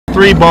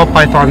3 ball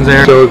pythons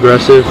there. So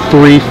aggressive.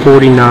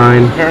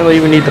 $3.49. Apparently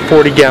we need the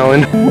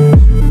 40-gallon.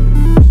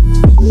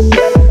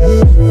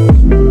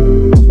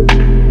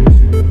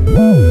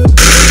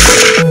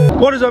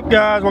 What is up,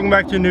 guys? Welcome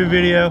back to a new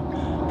video.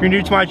 If you're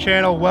new to my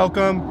channel,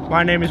 welcome.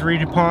 My name is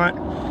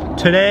DuPont.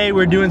 Today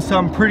we're doing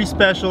something pretty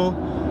special.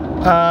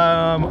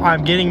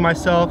 I'm getting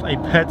myself a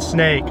pet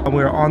snake.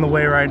 We're on the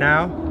way right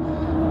now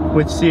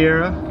with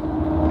Sierra,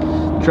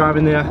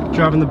 driving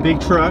the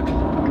big truck.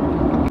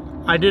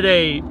 I did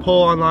a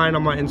poll online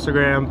on my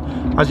Instagram.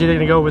 I was either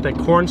gonna go with a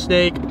corn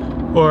snake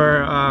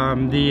or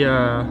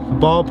the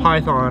ball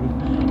python,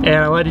 and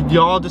I let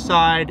y'all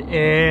decide,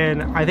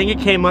 and I think it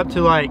came up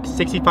to like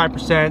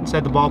 65%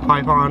 said the ball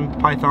python.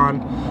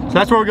 So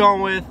that's what we're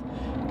going with.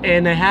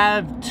 And they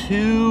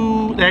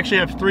actually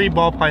have 3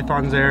 ball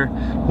pythons there.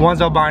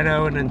 One's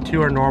albino and then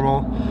 2 are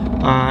normal.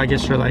 I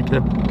guess they're like the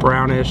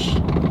brownish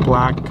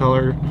black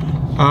color.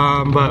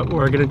 But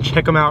we're gonna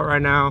check them out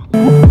right now.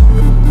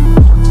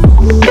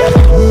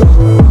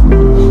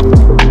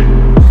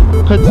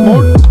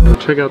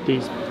 Check out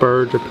these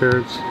birds, their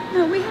parents.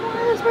 No, we had one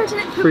of those birds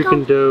and it pooped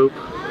freaking dope.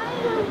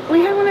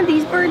 We had one of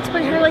these birds,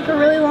 but it had like a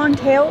really long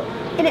tail,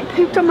 and it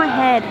pooped on my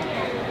head.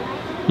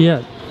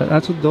 Yeah,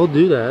 that's what they'll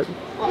do that.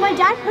 Well, my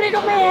dad put it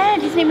on my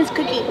head. His name is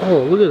Cookie.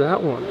 Oh, look at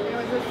that one.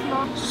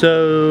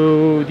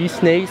 So these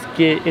snakes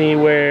get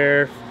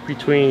anywhere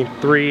between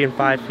 3 and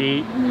 5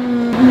 feet.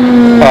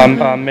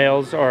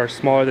 Males are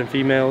smaller than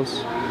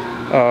females.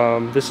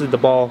 This is the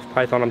ball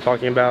python I'm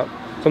talking about.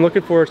 So I'm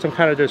looking for some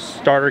kind of just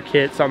starter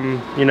kit,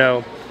 something, you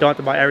know, don't have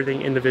to buy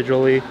everything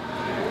individually.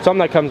 Something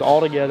that comes all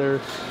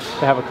together.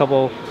 They have a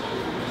couple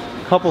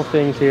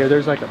things here.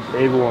 There's like a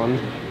big one.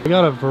 They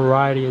got a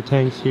variety of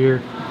tanks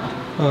here.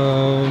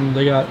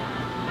 They got,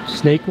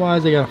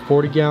 snake-wise, they got a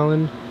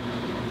 40-gallon,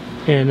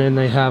 and then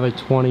they have a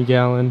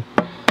 20-gallon.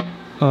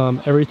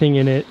 Everything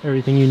in it,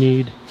 everything you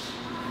need.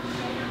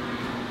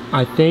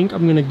 I think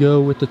I'm gonna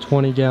go with the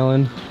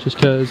 20-gallon just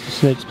because the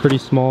snake's pretty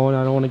small and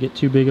I don't want to get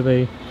too big of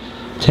a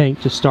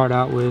tank to start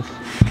out with.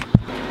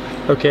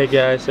 Okay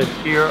guys, so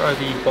here are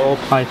the ball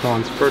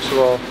pythons. First of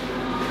all,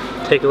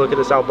 take a look at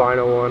this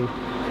albino one.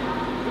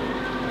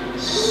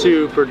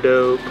 Super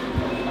dope,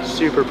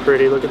 super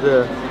pretty. Look at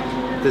the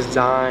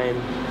design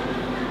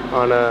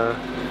on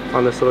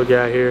this little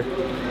guy here.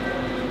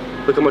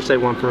 Look how much they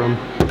want for him.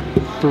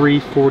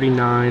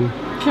 $3.49.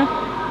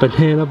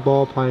 Banana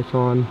ball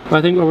python. I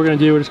think what we're gonna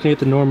do, we're just gonna get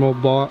the normal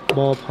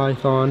ball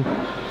python.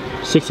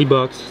 60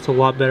 bucks. It's a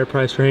lot better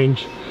price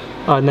range.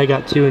 And they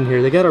got 2 in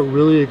here. They got a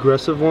really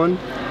aggressive one.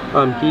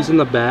 He's in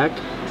the back.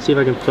 Let's see if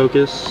I can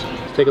focus.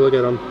 Let's take a look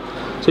at him.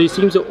 So he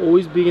seems to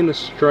always be in the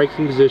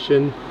striking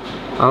position.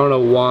 I don't know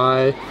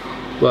why,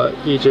 but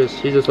he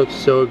just looks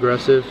so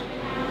aggressive.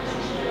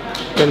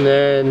 And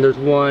then there's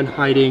one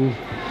hiding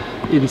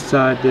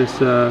inside this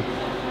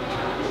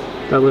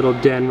that little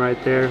den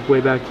right there,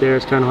 way back there.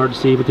 It's kind of hard to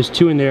see, but there's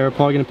 2 in there. I'm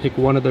probably gonna pick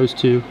one of those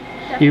 2,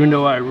 even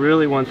though I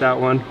really want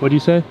that one. What do you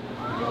say?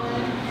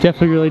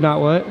 Definitely really not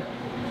what?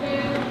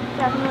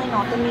 Definitely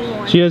not the mean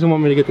one. She doesn't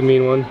want me to get the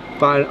mean one.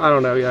 Fine, I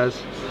don't know, guys.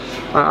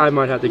 I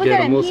might have to get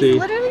him. We'll see.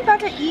 He's literally about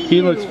to eat He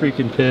you. looks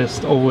freaking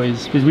pissed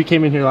always, because we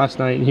came in here last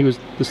night and he was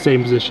the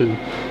same position,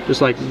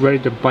 just like ready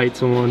to bite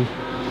someone.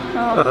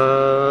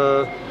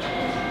 Oh.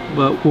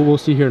 But we'll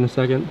see here in a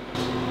second.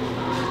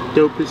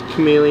 Dopest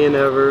chameleon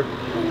ever.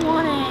 I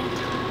want it.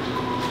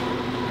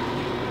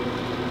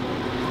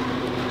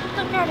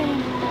 Look at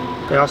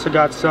him. They also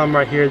got some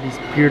right here, these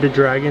bearded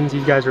dragons.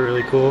 These guys are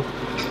really cool.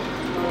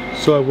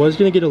 So I was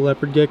gonna get a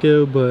leopard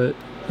gecko, but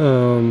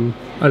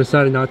I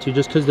decided not to,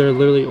 just because they're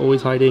literally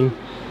always hiding.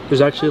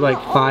 There's actually like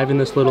 5 in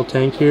this little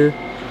tank here,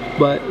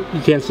 but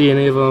you can't see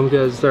any of them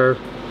because they're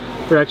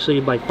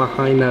actually like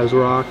behind those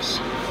rocks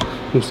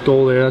and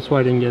skull there. That's why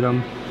I didn't get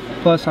them.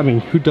 Plus, I mean,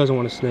 who doesn't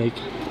want a snake,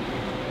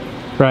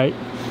 right?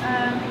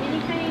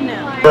 Anything?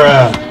 No.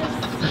 Bruh.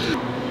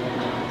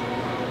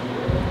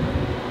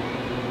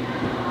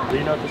 Do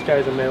you know if this guy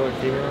is a male or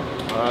female?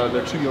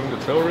 They're too young to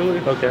tell, really.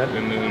 Okay.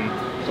 And then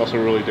it's also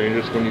really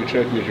dangerous when you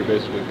check because you're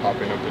basically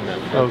popping up in that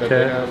pet that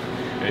they have.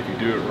 And if you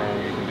do it wrong,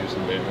 you can do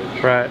some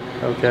damage. Right.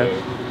 Okay.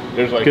 So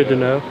there's like good to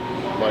know.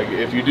 Like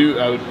if you do,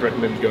 I would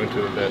recommend going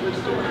to a vet to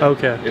do it.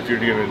 Okay. If you're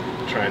gonna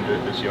try and do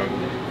it this young.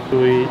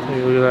 Sweet.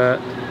 Take a look at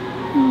that.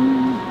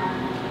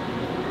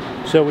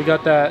 So we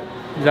got that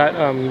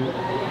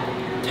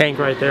tank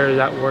right there. Does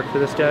that work for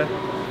this guy?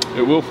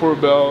 It will for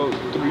about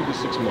 3 to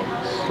 6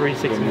 months. 3 to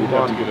 6 then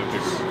months. You'd have to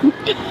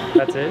get a bigger.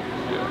 That's it?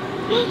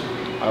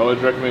 Yeah. I would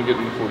recommend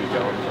getting the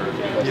 40-gallon first.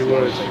 That's You the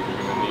would. only tank you're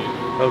gonna need.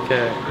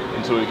 Okay.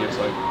 Until it gets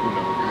like, you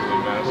know,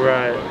 really massive.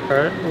 Right.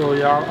 Alright. Well,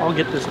 yeah, I'll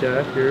get this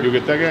guy here. You'll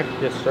get that guy?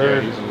 Yes, sir.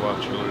 Yeah, he's a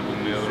lot chiller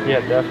than the other one.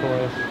 Yeah,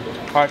 definitely.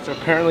 Alright, so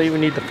apparently we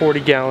need the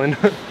 40-gallon.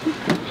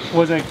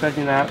 Wasn't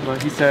expecting that,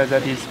 but he said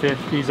that these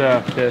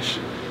fish,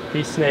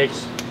 these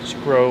snakes just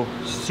grow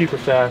super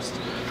fast.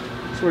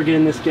 So we're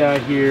getting this guy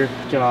here.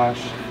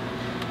 Gosh,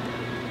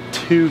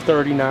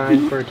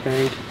 $2.39 for a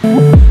tank.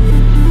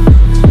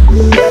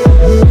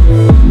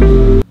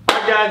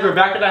 Alright guys, we're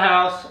back at the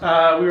house.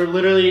 We were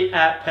literally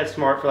at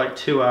PetSmart for like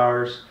 2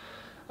 hours.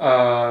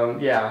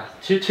 Yeah,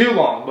 too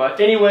long. But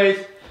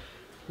anyways,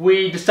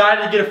 we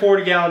decided to get a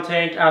 40-gallon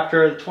tank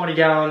after the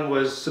 20-gallon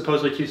was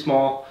supposedly too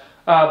small.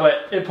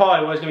 But it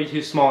probably was gonna be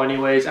too small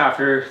anyways.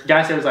 After the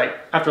guy said it was like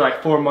after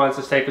like 4 months,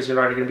 this tank was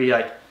already gonna be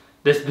like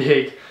this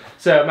big.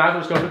 So might as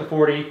well just go for the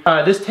 40.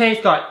 This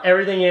tank's got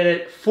everything in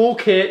it, full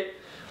kit.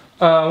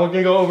 We're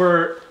gonna go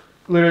over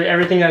literally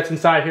everything that's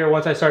inside here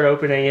once I start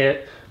opening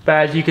it.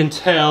 But as you can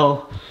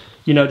tell,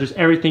 you know, just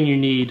everything you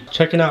need.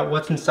 Checking out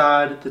what's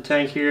inside the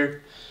tank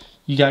here.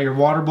 You got your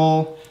water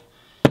bowl,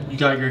 you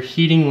got your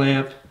heating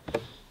lamp,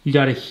 you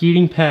got a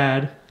heating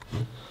pad.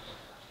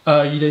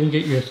 You didn't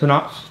get your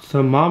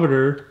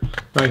thermometer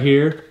right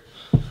here.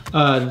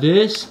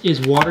 This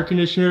is water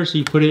conditioner, so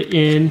you put it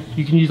in.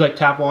 You can use like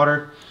tap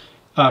water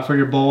for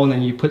your bowl, and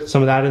then you put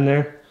some of that in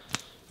there.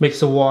 Makes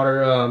the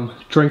water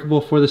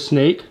drinkable for the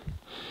snake.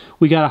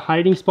 We got a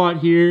hiding spot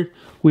here.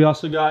 We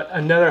also got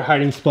another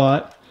hiding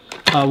spot.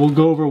 We'll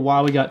go over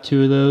why we got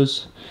 2 of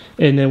those.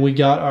 And then we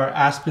got our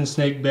aspen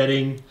snake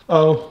bedding.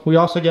 Oh, we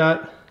also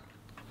got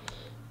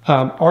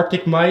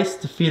Arctic mice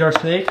to feed our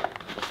snake.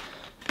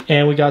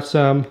 And we got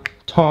some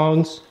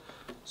tongs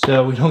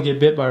so we don't get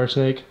bit by our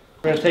snake.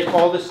 We're gonna take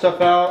all this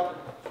stuff out,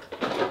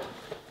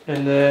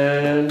 and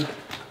then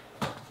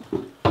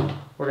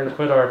we're gonna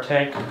put our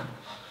tank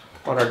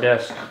on our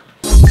desk.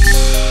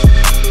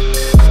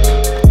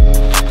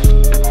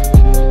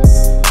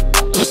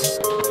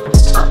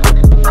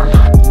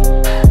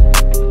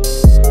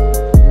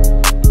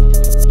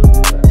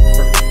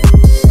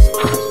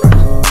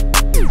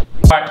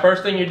 Alright,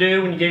 first thing you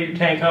do when you get your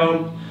tank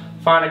home,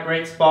 find a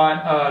great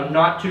spot,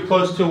 not too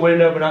close to a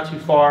window, but not too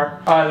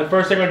far. The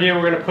first thing we're gonna do,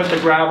 we're gonna put the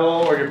gravel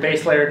or your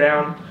base layer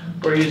down.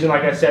 We're using,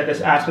 like I said,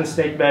 this aspen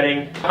snake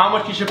bedding. How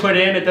much you should put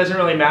in, it doesn't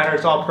really matter.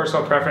 It's all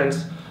personal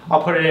preference.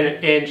 I'll put it in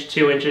 1 inch,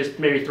 2 inches,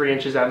 maybe 3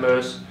 inches at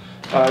most.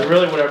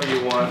 Really whatever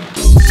you want.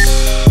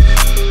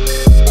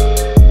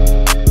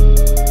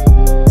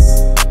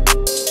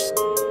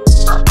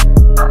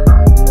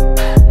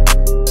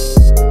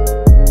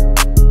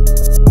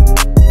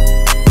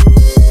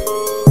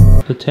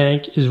 The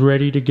tank is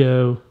ready to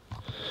go.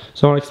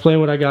 So I want to explain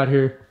what I got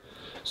here.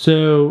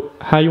 So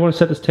how you want to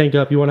set this tank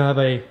up, you want to have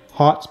a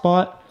hot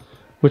spot,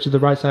 which is the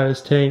right side of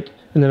this tank,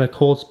 and then a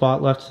cold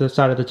spot left to the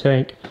side of the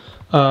tank.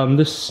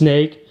 This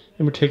snake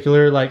in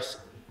particular likes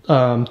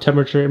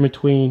temperature in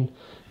between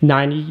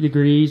 90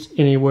 degrees,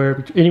 anywhere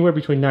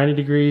between 90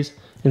 degrees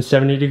and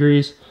 70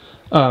 degrees.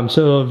 So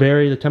it'll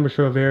vary, the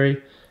temperature will vary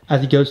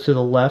as it goes to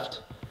the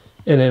left,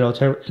 and then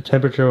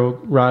temperature will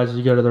rise as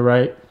you go to the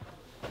right.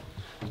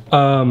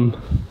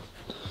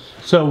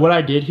 So what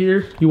I did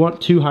here, you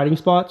want 2 hiding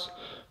spots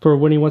for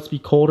when he wants to be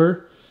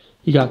colder.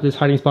 You got this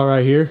hiding spot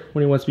right here.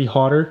 When he wants to be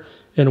hotter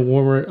in a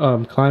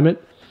warmer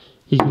climate,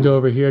 he can go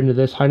over here into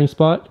this hiding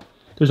spot.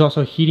 There's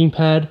also a heating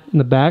pad in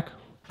the back,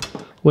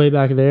 way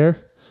back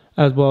there,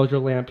 as well as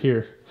your lamp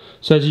here.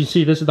 So as you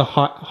see, this is the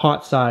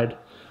hot side,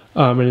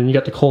 and then you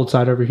got the cold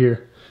side over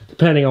here,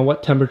 depending on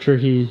what temperature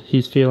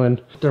he's feeling.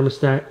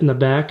 Thermostat in the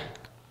back.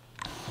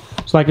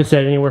 So like I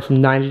said, anywhere from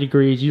 90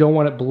 degrees. You don't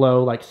want it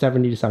below like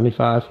 70 to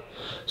 75.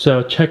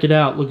 So check it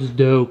out, looks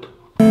dope.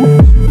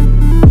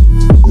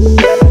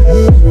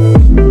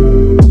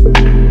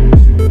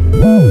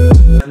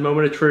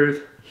 Moment of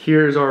truth,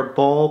 here's our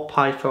ball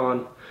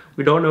python.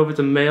 We don't know if it's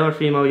a male or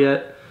female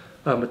yet,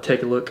 but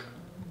take a look.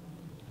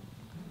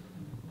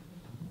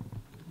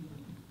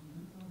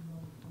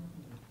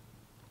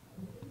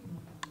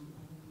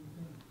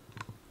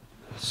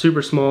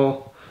 Super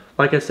small.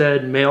 Like I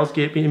said, males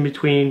get in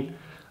between,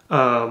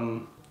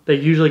 they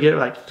usually get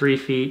like 3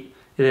 feet,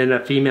 and then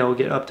a female will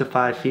get up to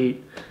 5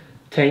 feet.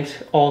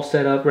 Tank's all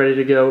set up, ready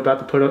to go, about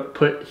to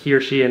put he or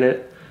she in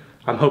it.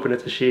 I'm hoping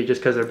it's a she just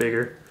because they're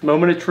bigger.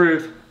 Moment of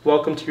truth,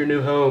 welcome to your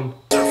new home.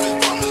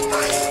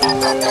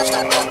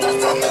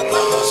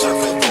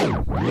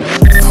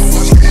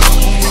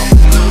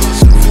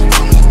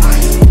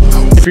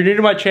 If you're new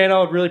to my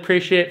channel, I'd really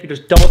appreciate it if you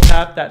just double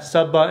tap that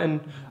sub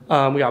button.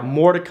 We got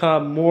more to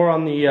come, more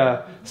on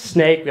the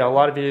snake. We got a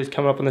lot of videos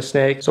coming up on the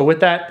snake. So with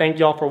that, thank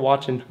y'all for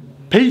watching.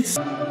 Peace.